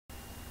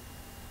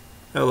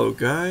Hello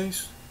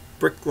guys,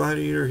 Brick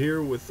Gladiator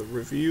here with a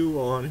review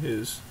on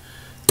his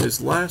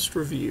last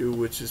review,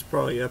 which is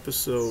probably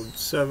episode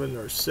 7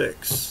 or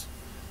 6.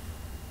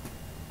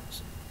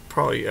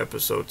 Probably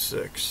episode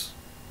 6.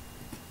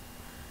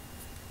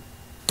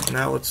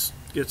 Now let's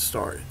get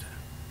started.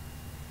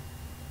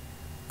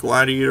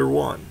 Gladiator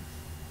 1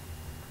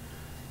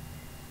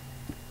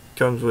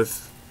 comes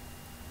with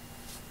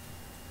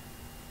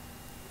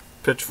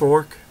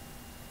pitchfork,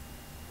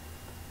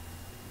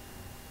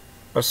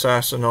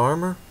 assassin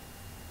armor.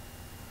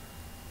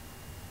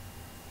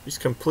 He's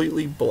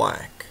completely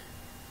black,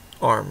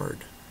 armored.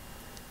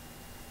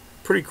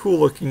 Pretty cool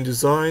looking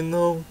design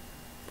though.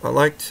 I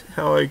liked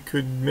how I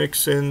could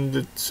mix in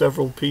the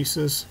several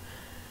pieces.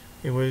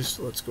 Anyways,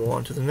 let's go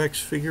on to the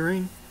next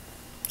figurine.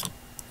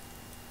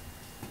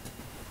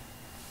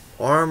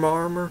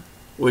 Armor,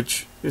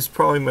 which is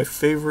probably my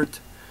favorite,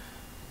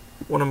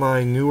 one of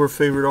my newer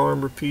favorite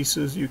armor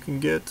pieces you can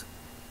get.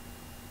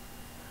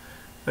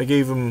 I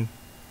gave him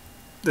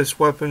this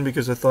weapon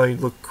because I thought he'd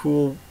look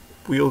cool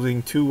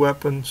wielding two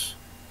weapons.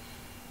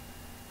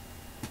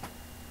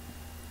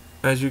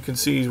 As you can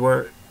see,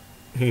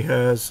 he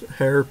has a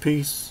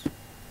hairpiece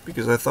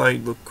because I thought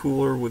he'd look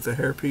cooler with a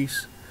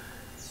hairpiece.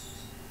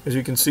 As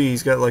you can see,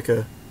 he's got like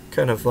a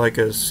kind of like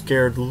a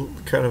scared,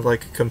 kind of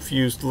like a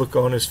confused look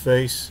on his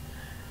face.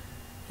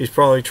 He's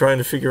probably trying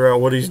to figure out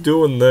what he's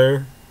doing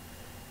there.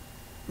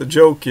 The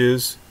joke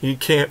is he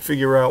can't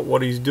figure out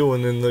what he's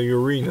doing in the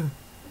arena,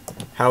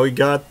 how he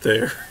got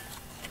there.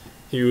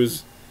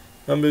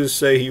 I'm going to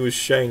say he was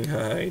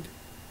shanghaied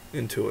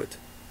into it.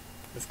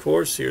 Of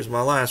course, here's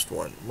my last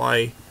one,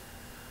 my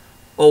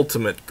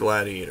ultimate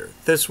gladiator.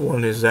 This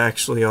one is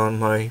actually on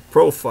my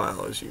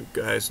profile, as you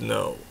guys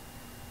know.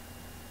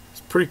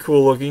 It's pretty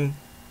cool looking,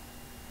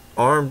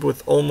 armed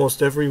with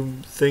almost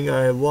everything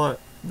I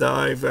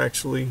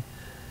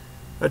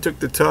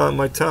took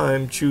my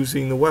time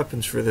choosing the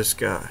weapons for this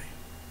guy.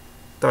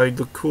 Thought he'd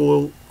look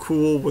cool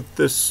with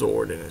this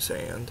sword in his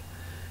hand.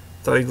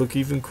 Thought he'd look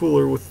even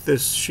cooler with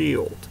this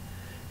shield.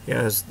 He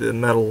has the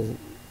metal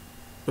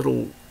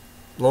little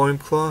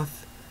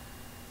loincloth,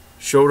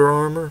 shoulder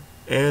armor,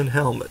 and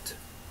helmet.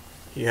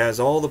 He has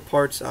all the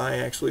parts I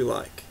actually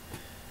like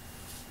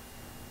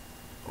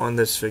on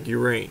this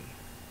figurine.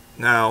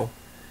 Now,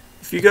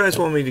 if you guys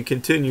want me to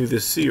continue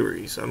this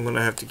series, I'm going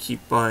to have to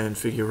keep buying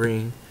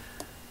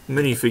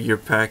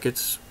minifigure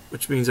packets,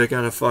 which means I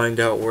gotta find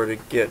out where to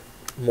get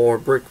more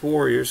Brick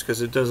Warriors,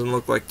 because it doesn't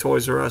look like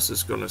Toys R Us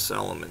is going to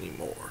sell them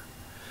anymore.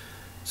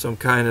 So I'm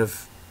kind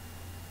of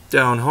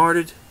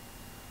downhearted,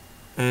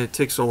 and it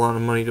takes a lot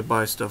of money to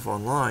buy stuff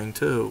online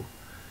too.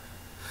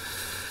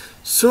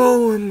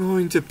 So I'm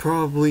going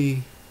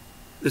to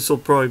this will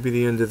probably be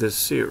the end of this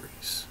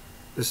series.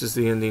 This is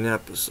the ending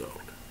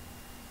episode.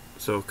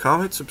 So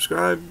comment,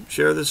 subscribe,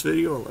 share this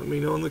video, and let me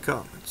know in the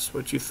comments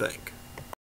what you think.